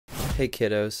Hey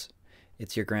kiddos,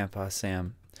 it's your Grandpa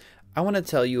Sam. I want to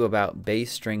tell you about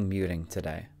bass string muting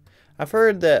today. I've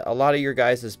heard that a lot of your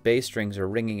guys' bass strings are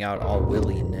ringing out all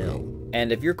willy-nilly.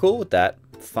 And if you're cool with that,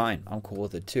 fine, I'm cool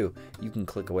with it too. You can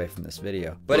click away from this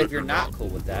video. But if you're not cool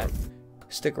with that,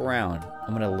 stick around.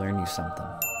 I'm going to learn you something.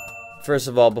 First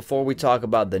of all, before we talk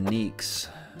about the neeks,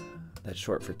 that's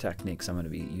short for techniques, I'm going to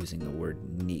be using the word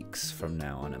neeks from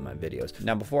now on in my videos.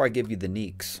 Now before I give you the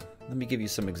neeks, let me give you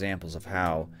some examples of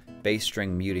how bass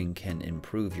string muting can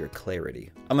improve your clarity.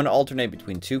 I'm going to alternate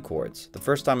between two chords. The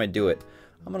first time I do it,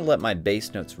 I'm going to let my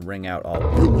bass notes ring out all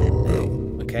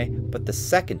willy-nilly, okay? But the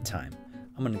second time,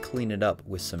 I'm going to clean it up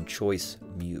with some choice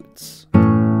mutes.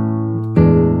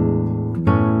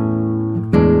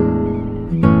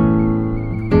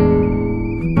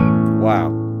 Wow,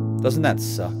 doesn't that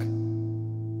suck?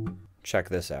 Check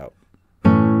this out.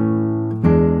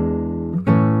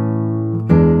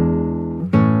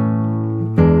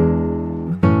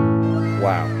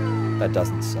 Wow, that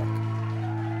doesn't suck.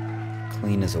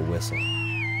 Clean as a whistle.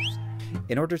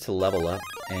 In order to level up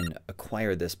and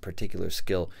acquire this particular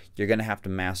skill, you're going to have to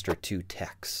master two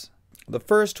techs. The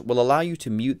first will allow you to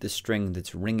mute the string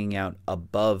that's ringing out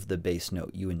above the bass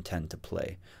note you intend to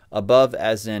play. Above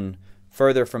as in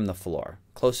further from the floor,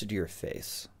 closer to your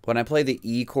face. When I play the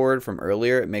E chord from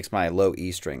earlier, it makes my low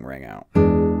E string ring out.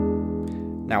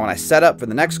 Now when I set up for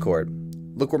the next chord,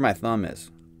 look where my thumb is.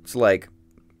 It's like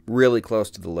really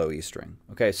close to the low E string.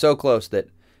 Okay, so close that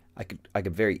I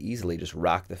could very easily just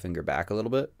rock the finger back a little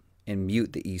bit and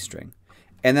mute the E string.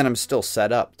 And then I'm still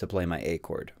set up to play my A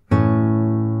chord.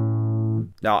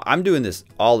 Now, I'm doing this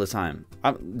all the time.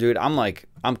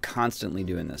 I'm constantly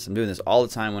doing this. I'm doing this all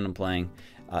the time when I'm playing.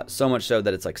 So much so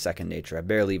that it's like second nature. I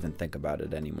barely even think about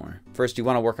it anymore. First, you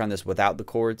want to work on this without the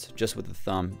chords, just with the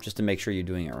thumb, just to make sure you're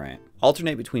doing it right.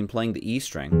 Alternate between playing the E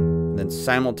string, and then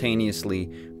simultaneously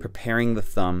preparing the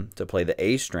thumb to play the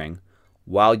A string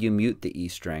while you mute the E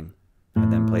string,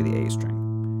 and then play the A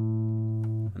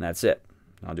string. And that's it.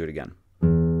 I'll do it again.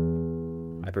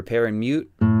 I prepare and mute,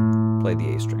 play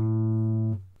the A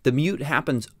string. The mute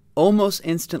happens almost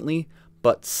instantly,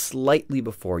 but slightly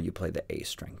before you play the A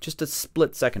string, just a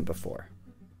split second before.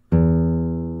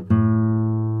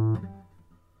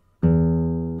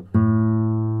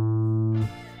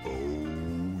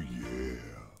 Oh yeah.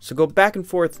 So go back and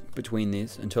forth between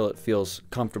these until it feels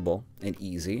comfortable and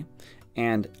easy,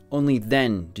 and only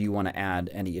then do you want to add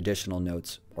any additional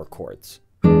notes or chords.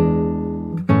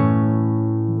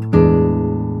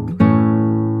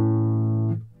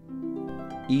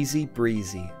 Easy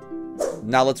breezy.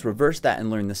 Now let's reverse that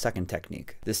and learn the second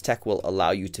technique. This tech will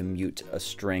allow you to mute a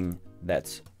string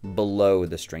that's below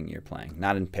the string you're playing.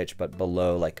 Not in pitch, but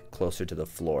below, like closer to the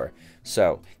floor.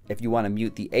 So if you want to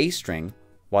mute the A string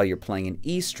while you're playing an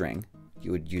E string,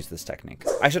 you would use this technique.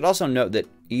 I should also note that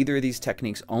either of these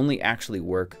techniques only actually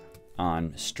work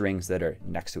on strings that are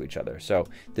next to each other. So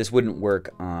this wouldn't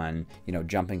work on,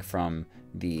 jumping from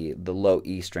the low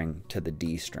E string to the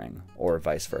D string or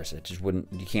vice versa. It just wouldn't,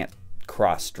 you can't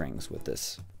cross strings with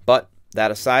this. But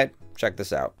that aside, check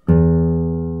this out.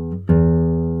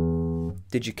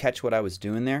 Did you catch what I was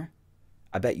doing there?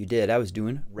 I bet you did. I was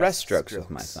doing rest strokes with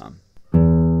my thumb.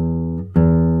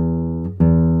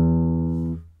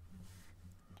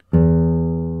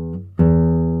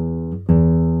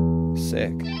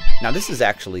 Sick. Now this is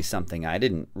actually something I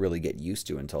didn't really get used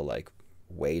to until like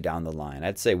way down the line.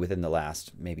 I'd say within the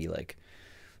last maybe like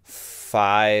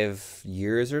 5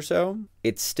 years or so.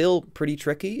 It's still pretty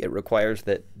tricky. It requires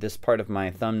that this part of my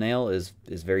thumbnail is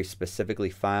very specifically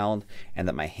filed and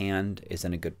that my hand is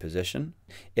in a good position.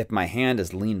 If my hand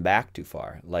is leaned back too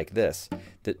far, like this,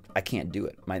 I can't do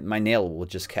it. My nail will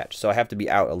just catch. So I have to be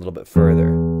out a little bit further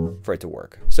for it to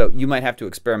work. So you might have to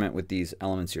experiment with these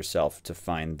elements yourself to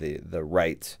find the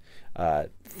right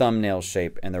thumbnail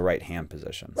shape and the right hand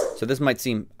position. So this might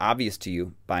seem obvious to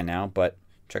you by now, but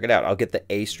check it out. I'll get the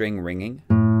A string ringing,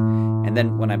 and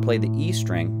then when I play the E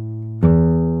string,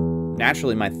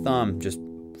 naturally my thumb just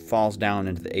falls down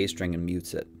into the A string and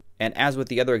mutes it. And as with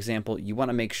the other example, you want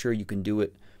to make sure you can do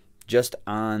it just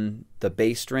on the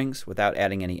bass strings without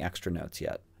adding any extra notes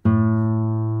yet.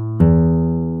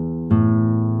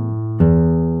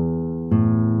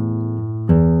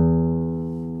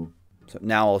 So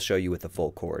now I'll show you with the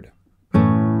full chord.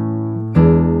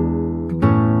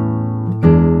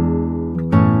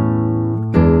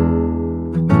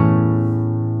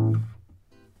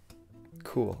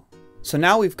 Cool. So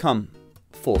now we've come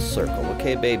full circle.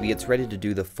 Okay, baby, it's ready to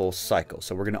do the full cycle.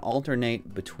 So we're going to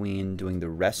alternate between doing the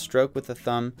rest stroke with the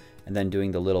thumb and then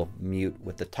doing the little mute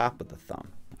with the top of the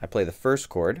thumb. I play the first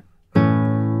chord,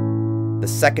 the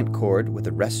second chord with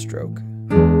a rest stroke,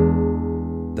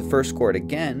 first chord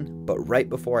again, but right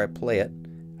before I play it,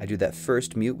 I do that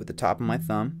first mute with the top of my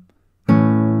thumb,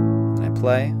 and I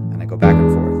play, and I go back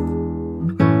and forth.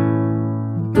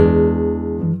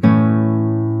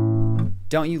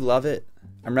 Don't you love it?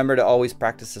 Remember to always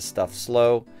practice this stuff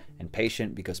slow and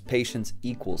patient, because patience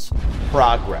equals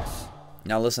progress.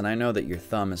 Now listen, I know that your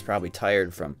thumb is probably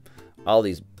tired from all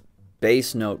these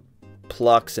bass note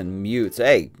plucks and mutes.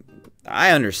 Hey,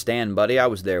 I understand, buddy. I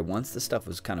was there once. This stuff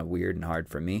was kind of weird and hard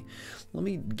for me. Let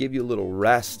me give you a little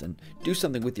rest and do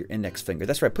something with your index finger.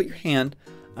 That's right. Put your hand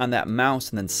on that mouse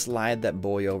and then slide that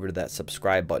boy over to that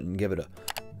subscribe button and give it a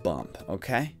bump,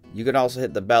 okay? You could also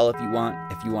hit the bell if you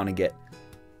want to get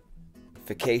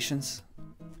notifications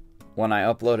when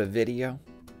I upload a video,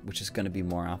 which is going to be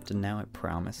more often now, I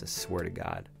promise. I swear to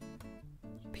God.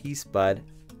 Peace, bud.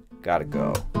 Gotta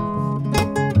go.